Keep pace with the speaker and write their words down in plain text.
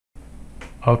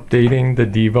Updating the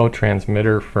Devo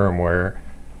transmitter firmware.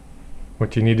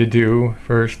 What you need to do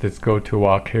first is go to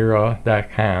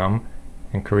walkera.com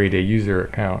and create a user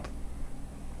account.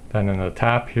 Then in the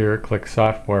top here, click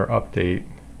Software Update.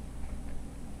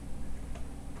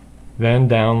 Then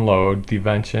download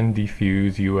Devention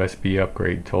Diffuse USB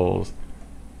Upgrade Tools.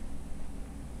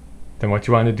 Then what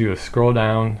you want to do is scroll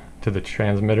down to the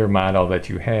transmitter model that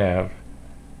you have.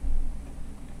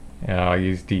 I'll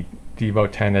use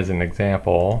Devo 10 as an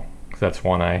example, because that's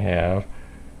one I have.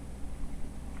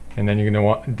 And then you're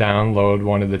going to download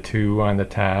one of the two on the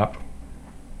top.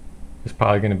 There's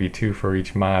probably going to be two for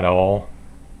each model.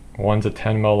 One's a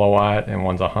 10 milliwatt and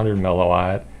one's a 100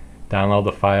 milliwatt. Download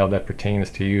the file that pertains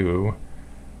to you.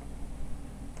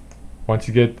 Once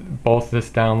you get both this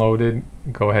downloaded,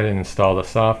 go ahead and install the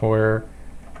software.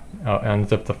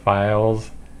 Unzip the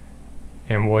files.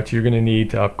 And what you're going to need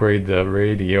to upgrade the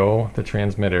radio, the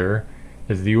transmitter,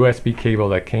 is the USB cable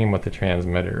that came with the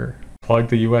transmitter. Plug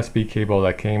the USB cable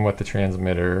that came with the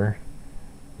transmitter,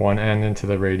 one end into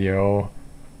the radio,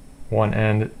 one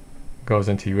end goes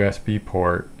into USB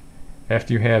port.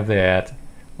 After you have that,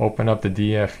 open up the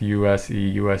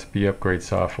DFUSE USB upgrade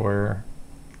software.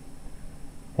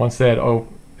 Once that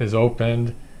is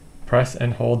opened, press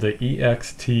and hold the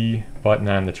EXT button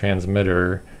on the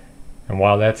transmitter, and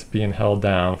while that's being held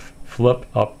down, flip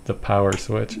up the power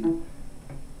switch.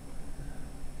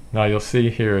 Now you'll see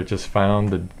here it just found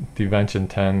the Devention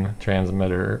 10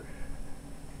 transmitter.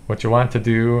 What you want to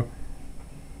do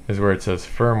is where it says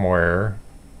Firmware,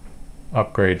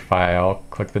 Upgrade File,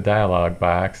 click the dialog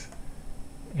box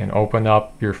and open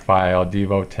up your file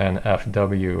Devo 10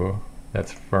 FW,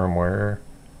 that's firmware.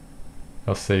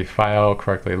 It'll say File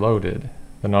Correctly Loaded.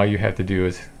 Then all you have to do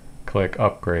is click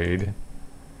Upgrade,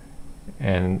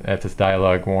 and at this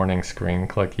dialog warning screen,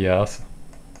 click Yes.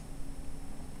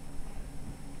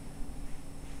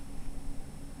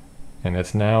 And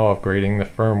it's now upgrading the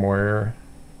firmware.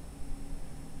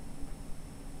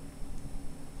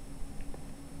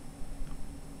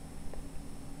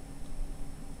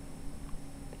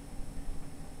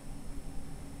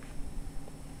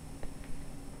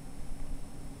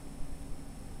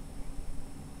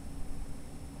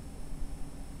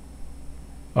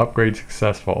 Upgrade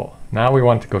successful. Now we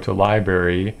want to go to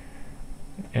Library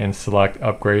and select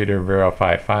Upgrade or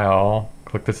Verify File.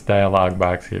 Click this dialog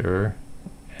box here.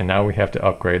 And now we have to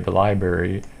upgrade the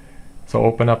library. So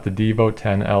open up the Devo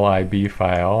 10 LIB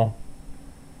file.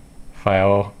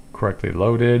 File correctly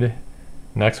loaded.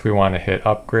 Next we want to hit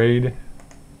Upgrade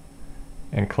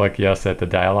and click Yes at the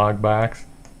dialog box.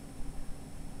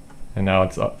 And now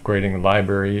it's upgrading the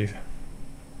library.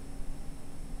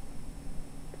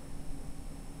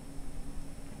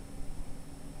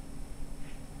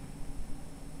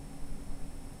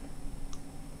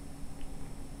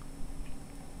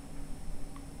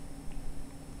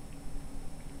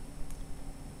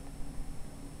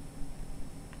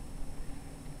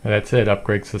 And that's it,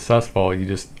 upgrade successful. You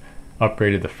just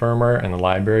upgraded the firmware and the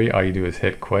library. All you do is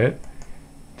hit quit,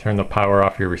 turn the power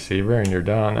off your receiver, and you're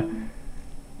done.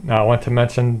 Now I want to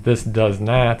mention this does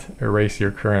not erase your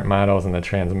current models in the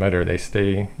transmitter. They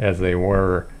stay as they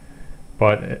were.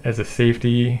 But as a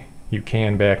safety, you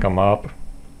can back them up.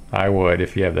 I would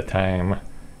if you have the time.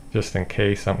 Just in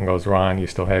case something goes wrong, you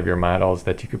still have your models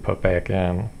that you could put back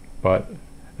in. But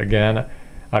again,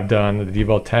 I've done the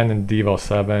Devo 10 and Devo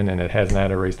 7 and it has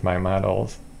not erased my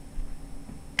models.